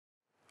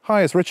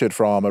Hi, it's Richard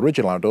from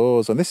Original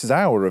Outdoors, and this is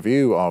our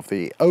review of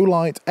the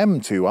Olight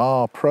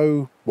M2R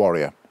Pro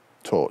Warrior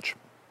torch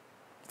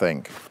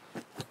thing.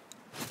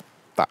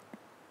 That.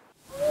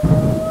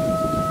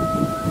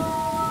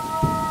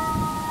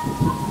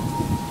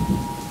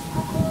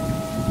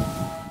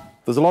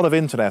 There's a lot of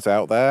internet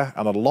out there,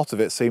 and a lot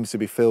of it seems to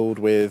be filled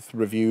with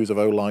reviews of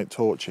Olight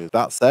torches.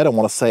 That said, I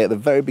want to say at the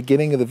very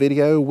beginning of the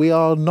video, we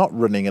are not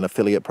running an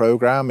affiliate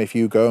program. If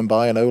you go and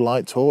buy an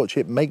Olight torch,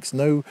 it makes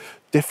no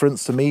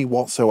difference to me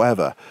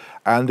whatsoever.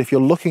 And if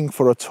you're looking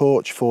for a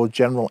torch for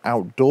general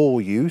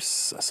outdoor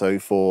use, so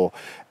for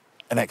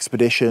an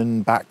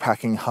expedition,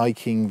 backpacking,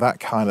 hiking, that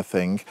kind of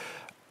thing,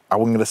 I'm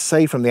going to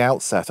say from the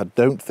outset, I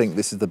don't think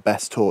this is the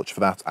best torch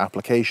for that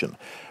application.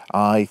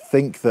 I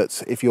think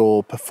that if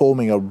you're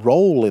performing a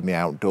role in the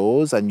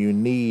outdoors and you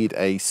need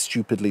a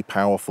stupidly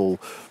powerful,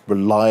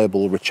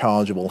 reliable,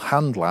 rechargeable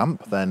hand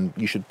lamp, then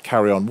you should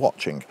carry on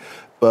watching.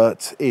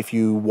 But if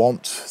you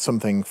want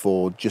something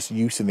for just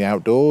use in the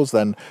outdoors,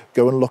 then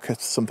go and look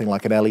at something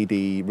like an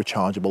LED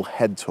rechargeable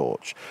head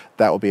torch.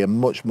 That will be a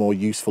much more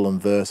useful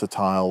and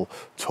versatile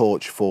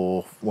torch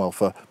for, well,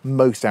 for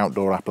most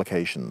outdoor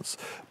applications.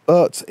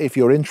 But if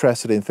you're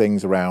interested in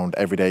things around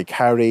everyday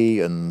carry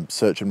and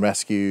search and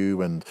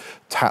rescue and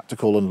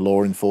tactical and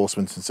law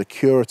enforcement and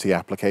security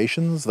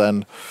applications,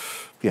 then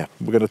yeah,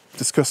 we're going to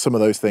discuss some of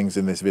those things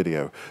in this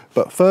video.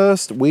 But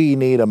first, we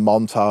need a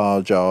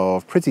montage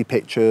of pretty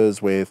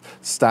pictures with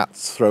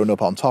stats thrown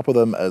up on top of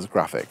them as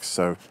graphics.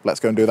 So let's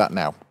go and do that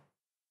now.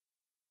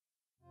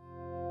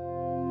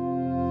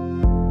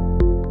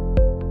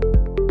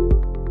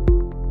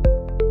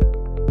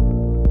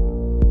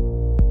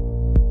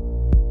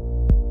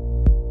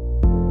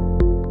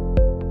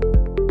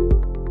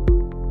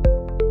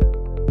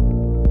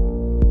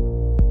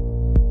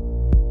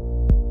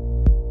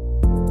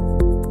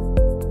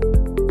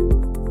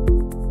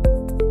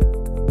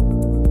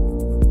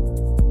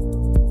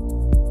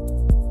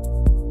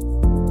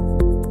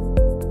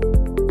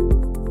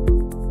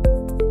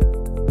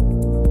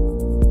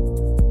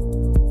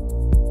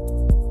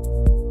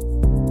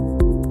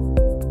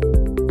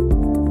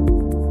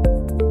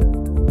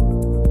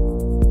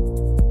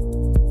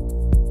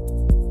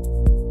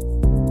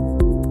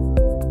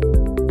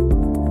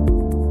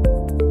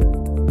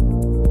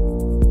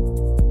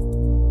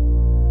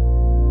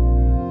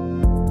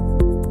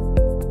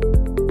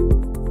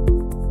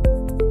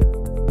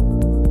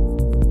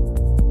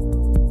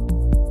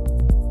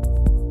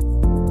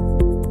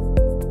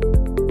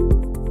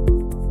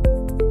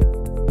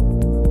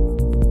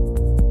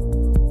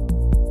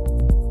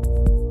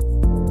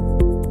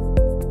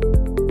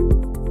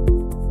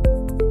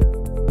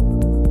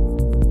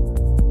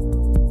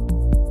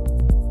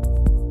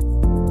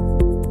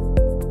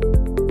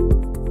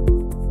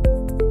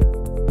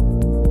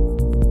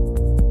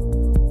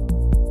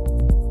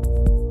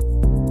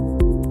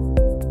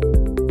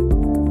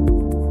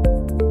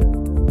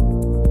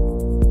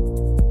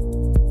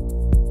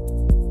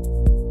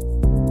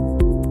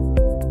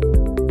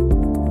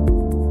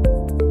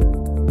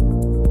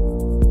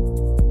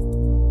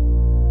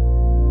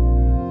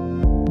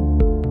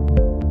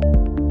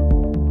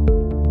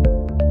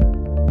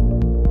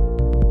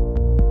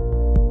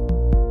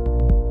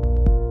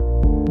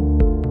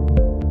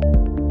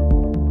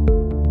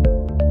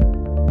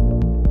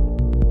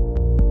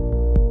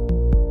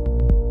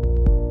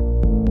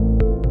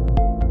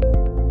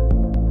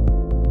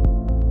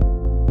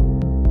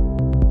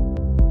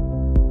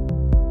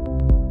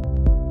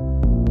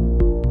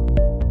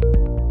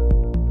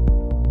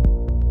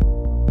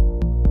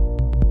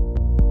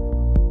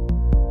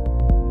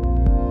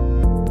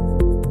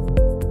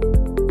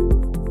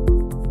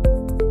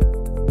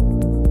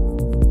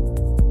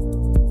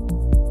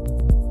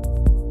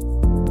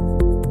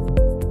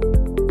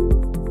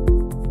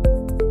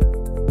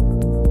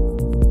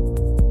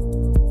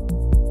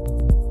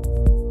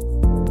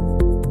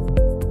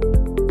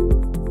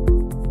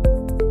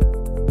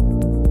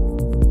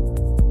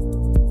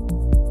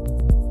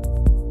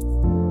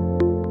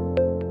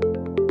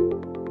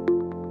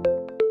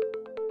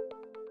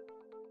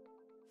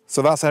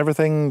 So that's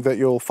everything that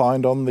you'll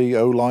find on the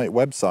Olight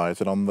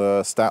website and on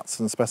the stats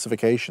and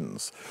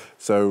specifications.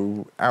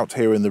 So out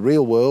here in the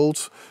real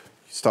world,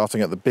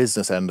 starting at the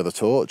business end of the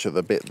torch, at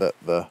the bit that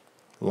the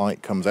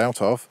light comes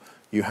out of,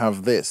 you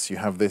have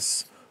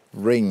this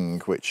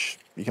ring, which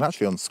you can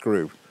actually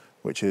unscrew,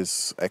 which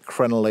is a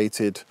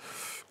crenellated,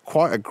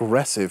 quite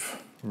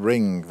aggressive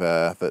ring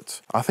there that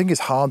I think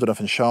is hard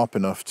enough and sharp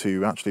enough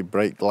to actually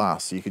break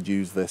glass. You could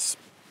use this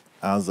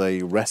as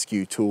a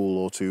rescue tool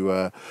or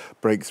to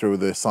break through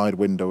the side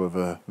window of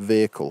a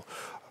vehicle.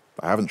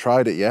 I haven't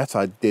tried it yet.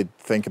 I did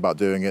think about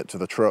doing it to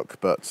the truck,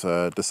 but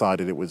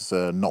decided it was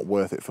not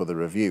worth it for the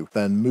review.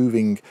 Then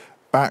moving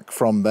back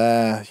from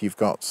there, you've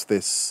got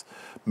this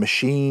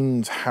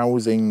machined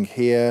housing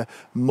here,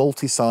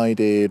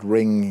 multi-sided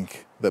ring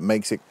that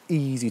makes it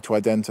easy to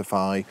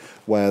identify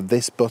where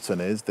this button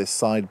is, this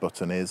side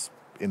button is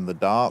in the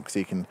dark, so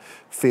you can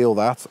feel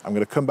that. I'm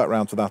going to come back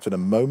around to that in a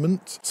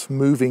moment.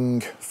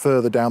 Moving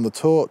further down the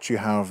torch, you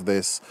have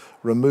this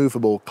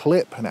removable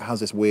clip, and it has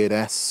this weird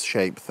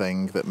S-shaped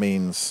thing that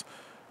means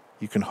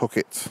you can hook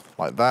it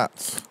like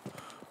that,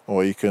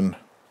 or you can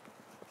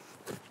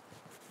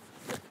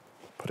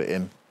put it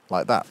in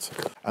like that.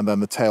 And then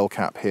the tail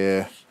cap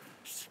here,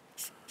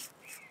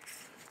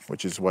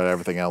 which is where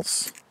everything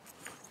else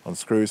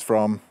unscrews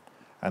from,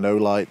 and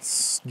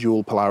Olight's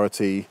dual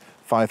polarity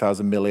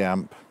 5000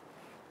 milliamp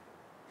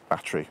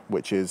battery,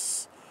 which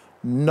is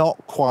not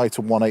quite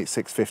a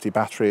 18650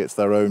 battery. It's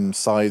their own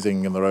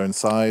sizing and their own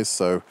size,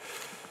 so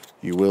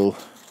you will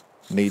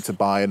need to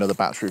buy another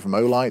battery from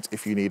Olight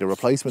if you need a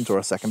replacement or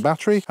a second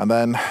battery. And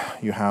then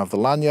you have the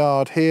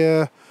lanyard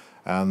here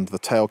and the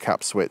tail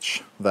cap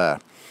switch there.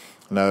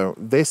 Now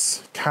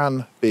this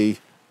can be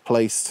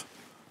placed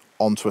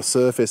onto a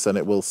surface and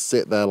it will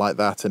sit there like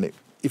that, and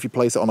if you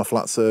place it on a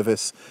flat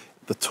surface,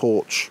 the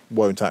torch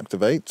won't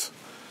activate.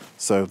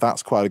 So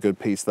that's quite a good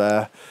piece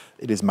there.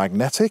 It is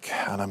magnetic,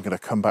 and I'm going to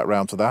come back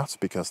round to that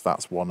because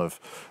that's one of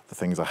the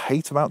things I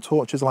hate about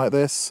torches like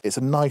this. It's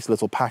a nice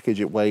little package.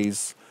 It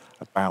weighs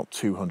about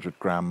 200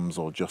 grams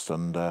or just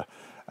under,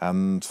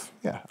 and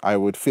yeah, I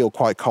would feel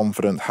quite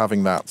confident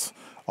having that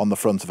on the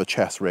front of a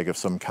chest rig of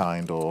some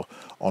kind, or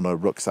on a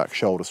rucksack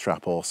shoulder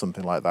strap or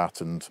something like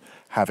that, and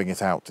having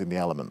it out in the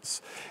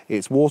elements.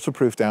 It's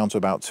waterproof down to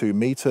about 2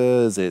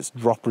 meters. It's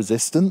drop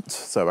resistant,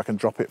 so I can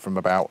drop it from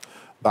about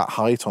that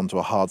height onto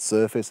a hard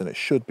surface and it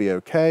should be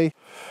okay.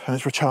 And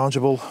it's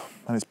rechargeable,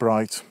 and it's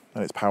bright,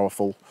 and it's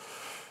powerful.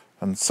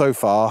 And so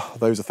far,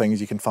 those are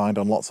things you can find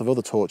on lots of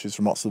other torches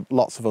from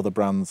lots of other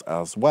brands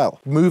as well.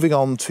 Moving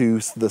on to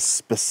the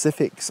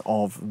specifics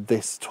of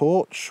this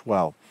torch,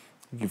 well,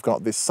 you've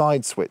got this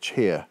side switch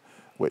here,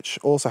 which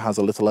also has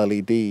a little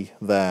LED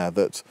there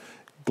that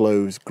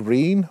glows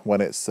green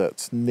when it's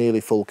at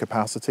nearly full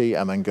capacity,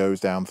 and then goes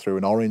down through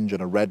an orange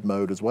and a red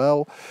mode as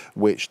well,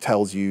 which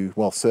tells you,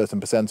 well, certain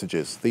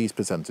percentages, these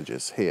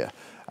percentages here.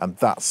 And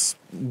that's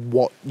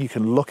what you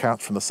can look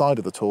at from the side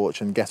of the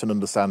torch and get an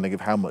understanding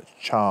of how much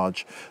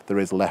charge there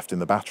is left in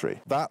the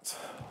battery. That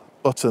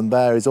button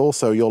there is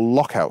also your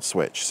lockout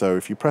switch. So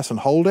if you press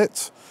and hold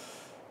it,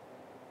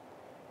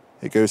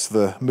 it goes to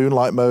the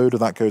moonlight mode,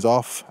 and that goes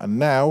off. And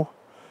now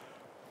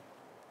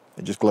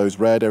it just glows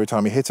red every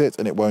time you hit it,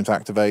 and it won't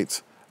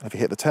activate. And if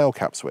you hit the tail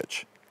cap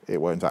switch, it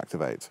won't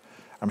activate.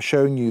 I'm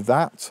showing you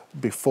that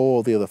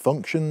before the other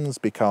functions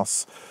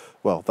because,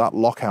 well, that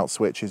lockout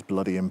switch is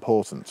bloody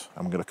important.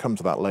 I'm going to come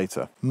to that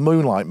later.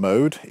 Moonlight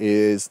mode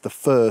is the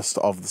first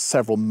of the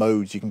several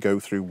modes you can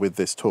go through with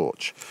this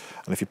torch.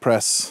 And if you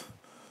press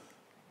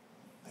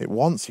it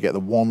once, you get the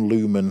 1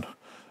 lumen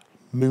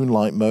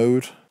moonlight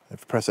mode.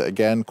 If you press it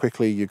again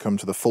quickly, you come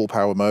to the full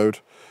power mode.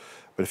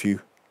 But if you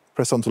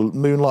press onto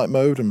moonlight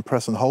mode and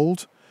press and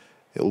hold,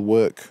 it'll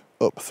work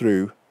up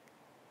through,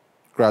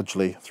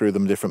 gradually through the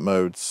different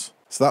modes.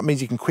 So that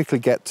means you can quickly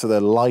get to the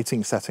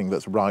lighting setting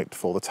that's right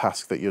for the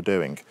task that you're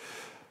doing.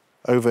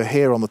 Over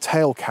here on the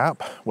tail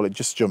cap, well, it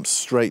just jumps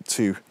straight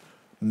to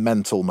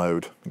mental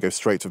mode and goes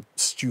straight to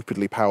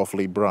stupidly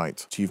powerfully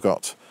bright. So you've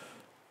got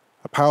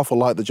a powerful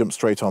light that jumps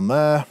straight on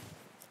there,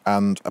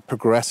 and a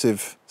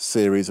progressive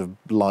series of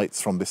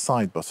lights from this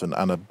side button,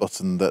 and a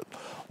button that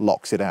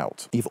locks it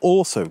out. You've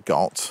also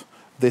got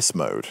this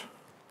mode,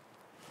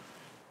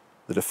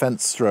 the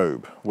defense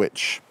strobe,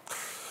 which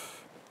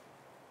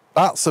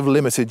that's of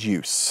limited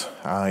use.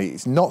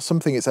 It's not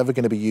something that's ever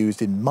going to be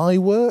used in my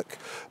work,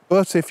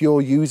 but if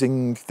you're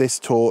using this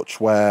torch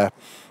where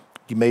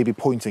you may be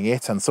pointing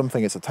it and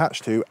something it's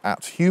attached to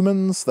at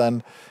humans,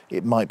 then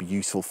it might be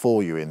useful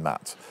for you in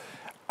that.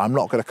 I'm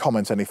not going to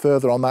comment any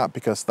further on that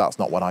because that's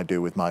not what I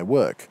do with my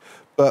work.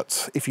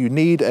 But if you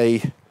need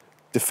a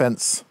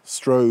defense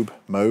strobe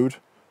mode,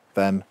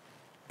 then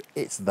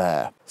it's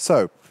there.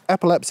 So,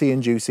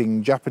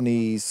 epilepsy-inducing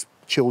Japanese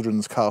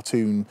children's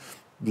cartoon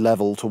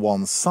level to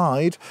one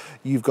side,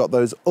 you've got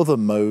those other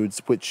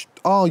modes which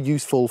are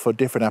useful for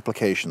different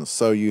applications.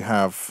 So you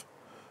have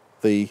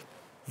the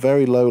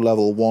very low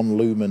level 1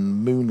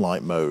 lumen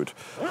moonlight mode.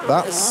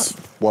 That's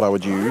what I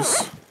would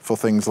use for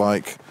things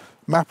like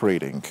map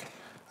reading,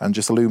 and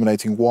just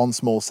illuminating one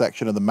small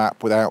section of the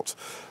map without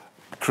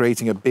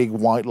creating a big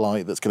white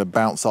light that's going to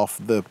bounce off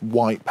the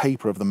white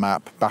paper of the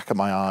map back at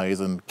my eyes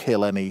and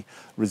kill any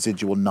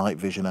residual night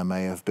vision I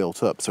may have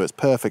built up. So it's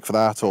perfect for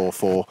that, or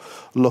for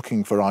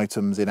looking for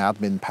items in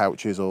admin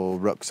pouches or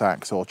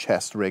rucksacks or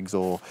chest rigs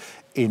or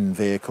in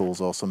vehicles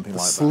or something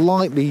like that.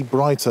 Slightly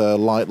brighter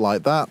light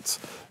like that,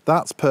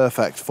 that's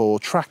perfect for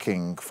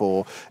tracking,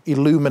 for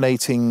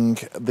illuminating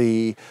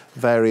the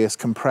various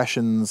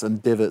compressions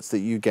and divots that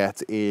you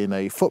get in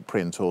a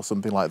footprint or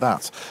something like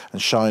that,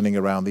 and shining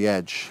around the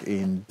edge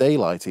in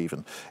daylight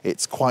even.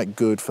 It's quite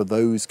good for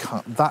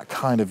that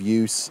kind of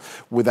use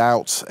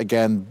without,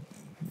 again,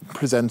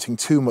 presenting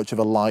too much of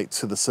a light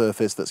to the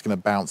surface that's going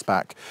to bounce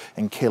back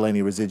and kill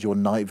any residual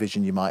night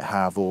vision you might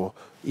have, or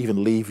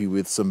even leave you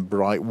with some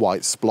bright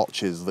white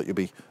splotches that you'll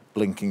be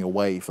blinking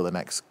away for the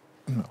next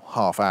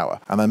half hour.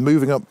 And then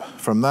moving up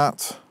from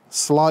that,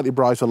 slightly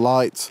brighter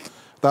light.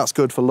 That's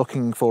good for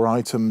looking for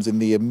items in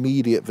the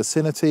immediate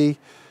vicinity.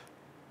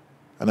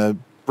 And a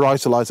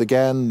brighter light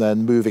again,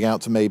 then moving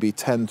out to maybe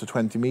 10 to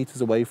 20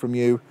 meters away from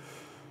you.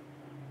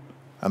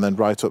 And then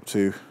right up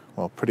to,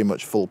 well, pretty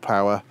much full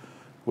power,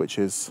 which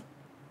is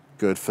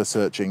good for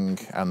searching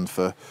and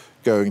for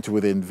going to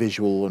within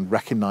visual and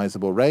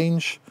recognizable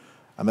range.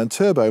 And then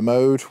turbo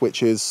mode,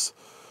 which is,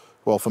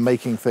 well, for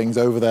making things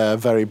over there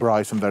very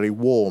bright and very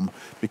warm,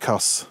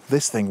 because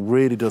this thing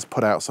really does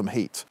put out some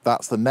heat.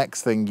 That's the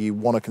next thing you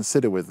want to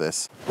consider with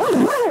this.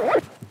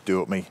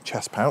 Do up me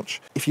chest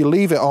pouch. If you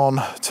leave it on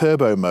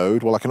turbo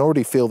mode, well, I can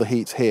already feel the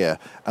heat here,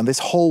 and this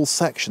whole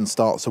section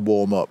starts to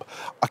warm up.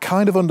 I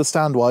kind of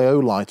understand why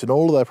Olight, in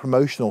all of their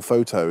promotional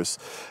photos,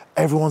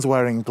 everyone's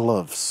wearing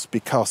gloves,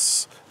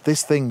 because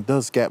this thing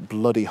does get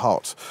bloody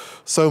hot.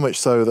 So much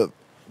so that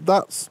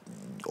that's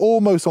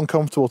almost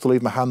uncomfortable to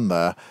leave my hand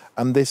there,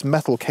 and this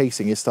metal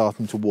casing is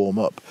starting to warm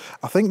up.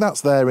 I think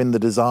that's there in the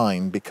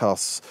design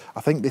because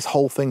I think this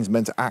whole thing's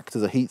meant to act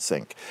as a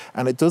heatsink,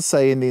 and it does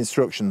say in the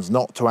instructions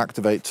not to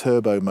activate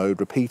turbo mode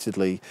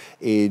repeatedly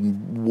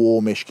in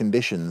warmish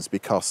conditions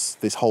because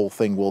this whole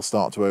thing will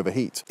start to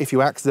overheat. If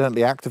you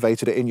accidentally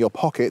activated it in your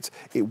pocket,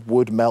 it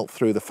would melt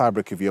through the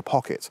fabric of your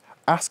pocket.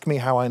 Ask me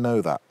how I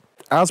know that.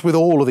 As with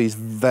all of these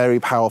very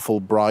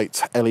powerful,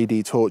 bright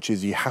LED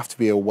torches, you have to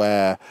be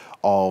aware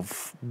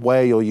of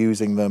where you're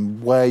using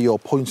them, where you're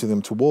pointing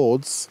them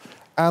towards,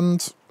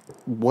 and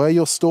where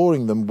you're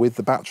storing them with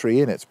the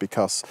battery in it,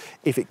 because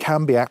if it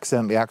can be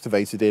accidentally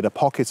activated in a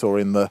pocket or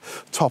in the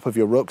top of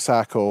your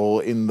rucksack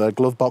or in the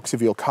glove box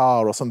of your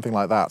car or something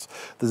like that,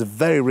 there's a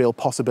very real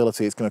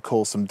possibility it's going to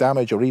cause some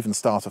damage or even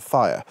start a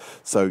fire.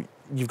 So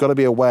you've got to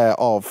be aware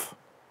of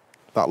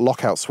that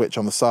lockout switch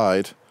on the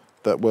side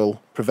that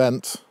will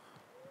prevent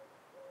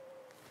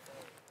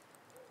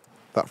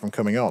that from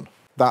coming on.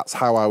 That's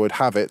how I would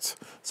have it,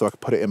 so I could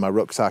put it in my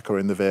rucksack or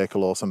in the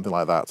vehicle or something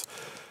like that.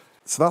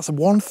 So that's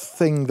one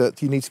thing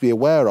that you need to be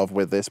aware of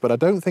with this, but I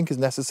don't think is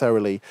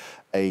necessarily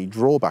a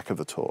drawback of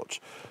the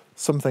torch.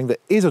 Something that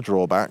is a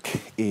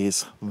drawback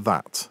is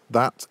that.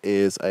 That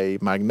is a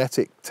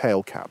magnetic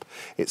tail cap.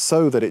 It's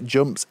so that it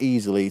jumps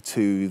easily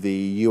to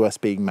the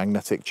USB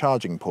magnetic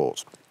charging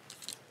port.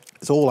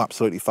 It's all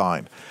absolutely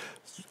fine.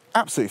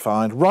 Absolutely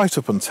fine, right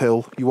up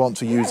until you want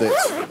to use it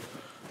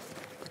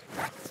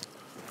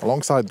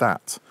alongside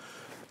that.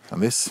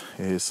 And this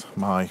is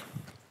my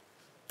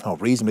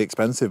reasonably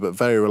expensive but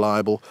very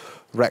reliable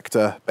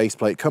Rector base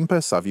plate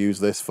compass. I've used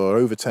this for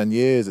over 10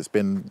 years. It's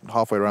been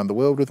halfway around the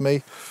world with me.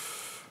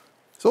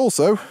 It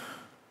also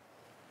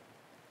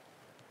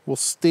will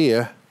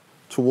steer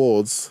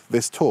towards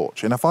this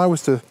torch. And if I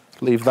was to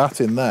leave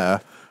that in there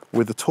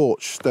with the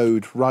torch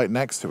stowed right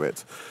next to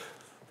it,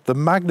 the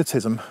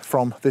magnetism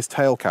from this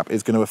tail cap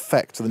is going to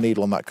affect the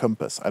needle on that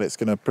compass, and it's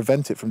going to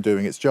prevent it from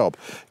doing its job.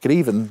 It could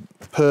even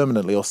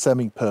permanently or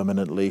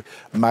semi-permanently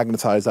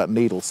magnetize that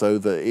needle so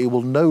that it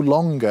will no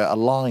longer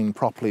align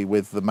properly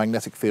with the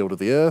magnetic field of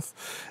the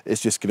Earth.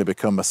 It's just going to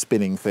become a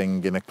spinning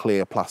thing in a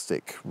clear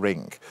plastic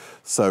ring.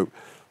 So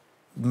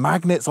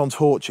magnets on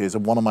torches are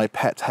one of my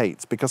pet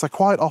hates because I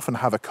quite often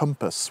have a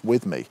compass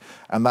with me,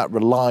 and that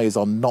relies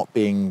on not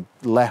being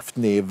left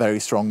near very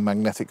strong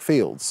magnetic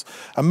fields.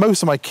 And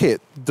most of my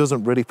kit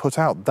doesn't really put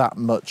out that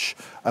much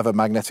of a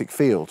magnetic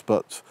field,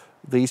 but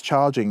these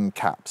charging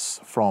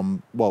caps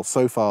from, well,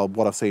 so far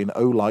what I've seen,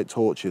 Olight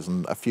torches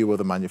and a few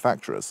other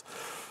manufacturers,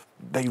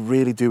 they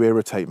really do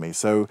irritate me.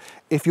 So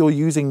if you're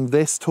using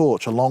this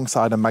torch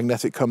alongside a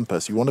magnetic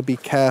compass, you want to be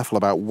careful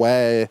about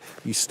where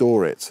you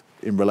store it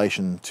in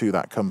relation to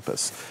that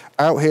compass.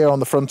 Out here on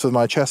the front of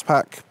my chest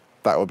pack,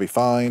 that would be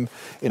fine.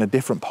 In a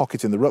different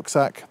pocket in the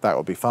rucksack, that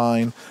would be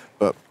fine.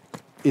 But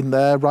in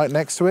there, right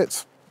next to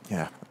it,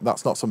 yeah,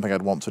 that's not something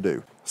I'd want to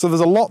do. So there's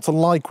a lot to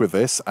like with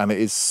this, and it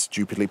is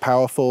stupidly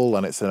powerful,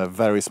 and it's in a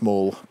very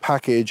small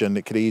package, and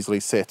it could easily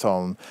sit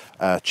on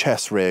a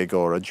chest rig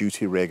or a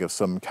duty rig of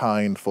some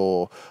kind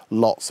for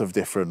lots of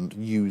different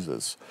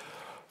users.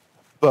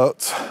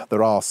 But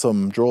there are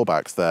some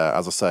drawbacks there.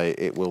 As I say,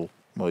 it will,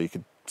 well, you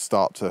could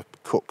start to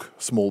cook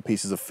small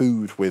pieces of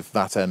food with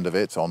that end of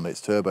it on its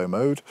turbo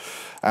mode,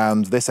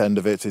 and this end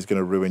of it is going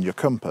to ruin your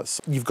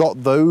compass. You've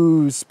got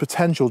those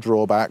potential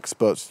drawbacks,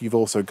 but you've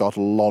also got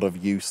a lot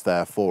of use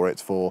there for it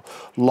for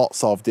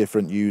lots of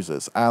different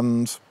users.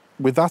 And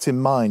with that in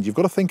mind, you've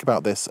got to think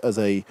about this as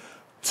a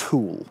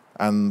tool,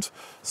 and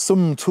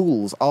some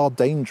tools are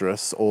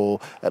dangerous or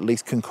at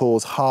least can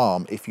cause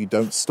harm if you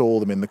don't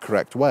store them in the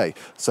correct way.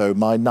 So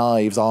my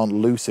knives aren't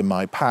loose in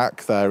my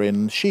pack, they're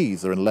in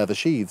sheaths, they're in leather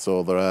sheaths,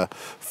 or they're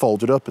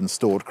folded up and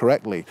stored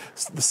correctly.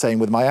 It's the same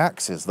with my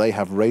axes. They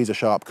have razor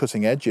sharp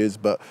cutting edges,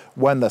 but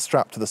when they're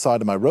strapped to the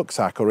side of my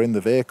rucksack or in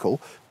the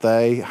vehicle,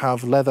 they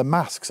have leather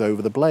masks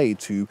over the blade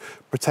to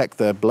protect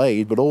their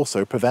blade, but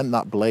also prevent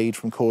that blade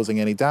from causing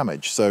any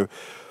damage. So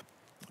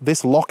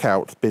this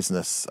lockout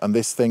business and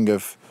this thing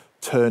of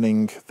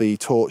turning the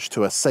torch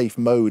to a safe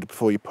mode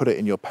before you put it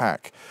in your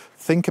pack,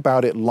 think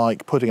about it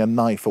like putting a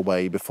knife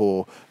away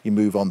before you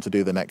move on to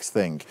do the next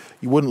thing.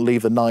 You wouldn't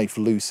leave the knife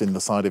loose in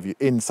the side of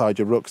inside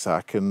your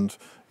rucksack, and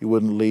you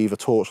wouldn't leave a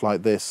torch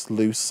like this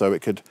loose so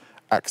it could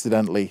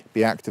accidentally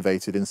be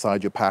activated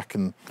inside your pack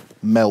and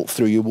melt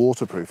through your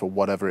waterproof or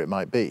whatever it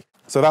might be.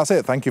 So that's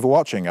it. Thank you for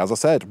watching. As I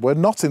said, we're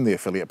not in the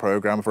affiliate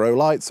program for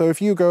Olight, so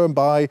if you go and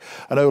buy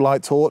an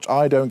Olight torch,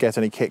 I don't get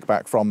any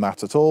kickback from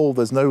that at all.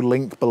 There's no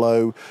link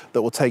below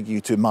that will take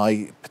you to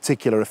my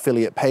particular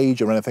affiliate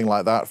page or anything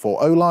like that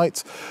for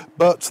Olight,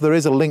 but there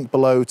is a link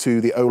below to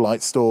the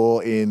Olight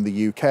store in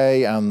the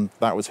UK, and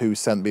that was who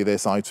sent me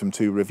this item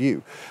to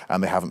review.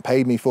 And they haven't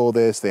paid me for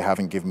this, they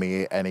haven't given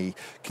me any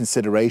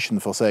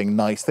consideration for saying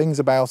nice things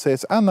about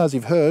it, and as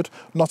you've heard,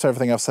 not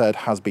everything I've said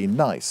has been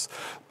nice.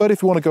 But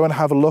if you want to go and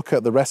have a look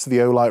at the rest of the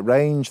Olight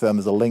range, then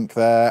there's a link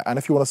there. And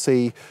if you want to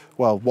see,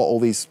 well, what all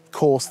these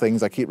course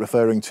things I keep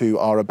referring to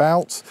are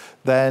about,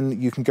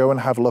 then you can go and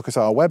have a look at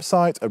our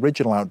website,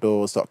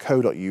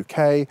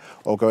 originaloutdoors.co.uk,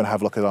 or go and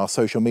have a look at our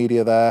social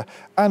media there.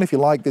 And if you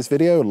like this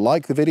video,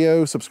 like the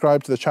video,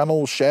 subscribe to the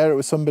channel, share it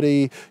with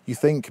somebody you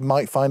think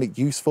might find it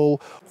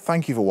useful.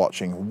 Thank you for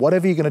watching.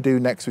 Whatever you're going to do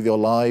next with your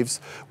lives,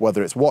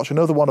 whether it's watch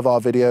another one of our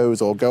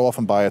videos or go off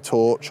and buy a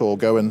torch or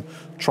go and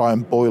try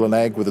and boil an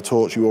egg with a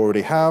torch you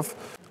already have,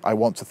 I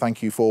want to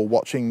thank you for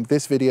watching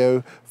this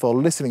video, for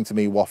listening to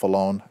me waffle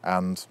on,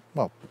 and,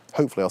 well,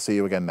 hopefully I'll see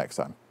you again next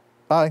time.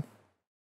 Bye.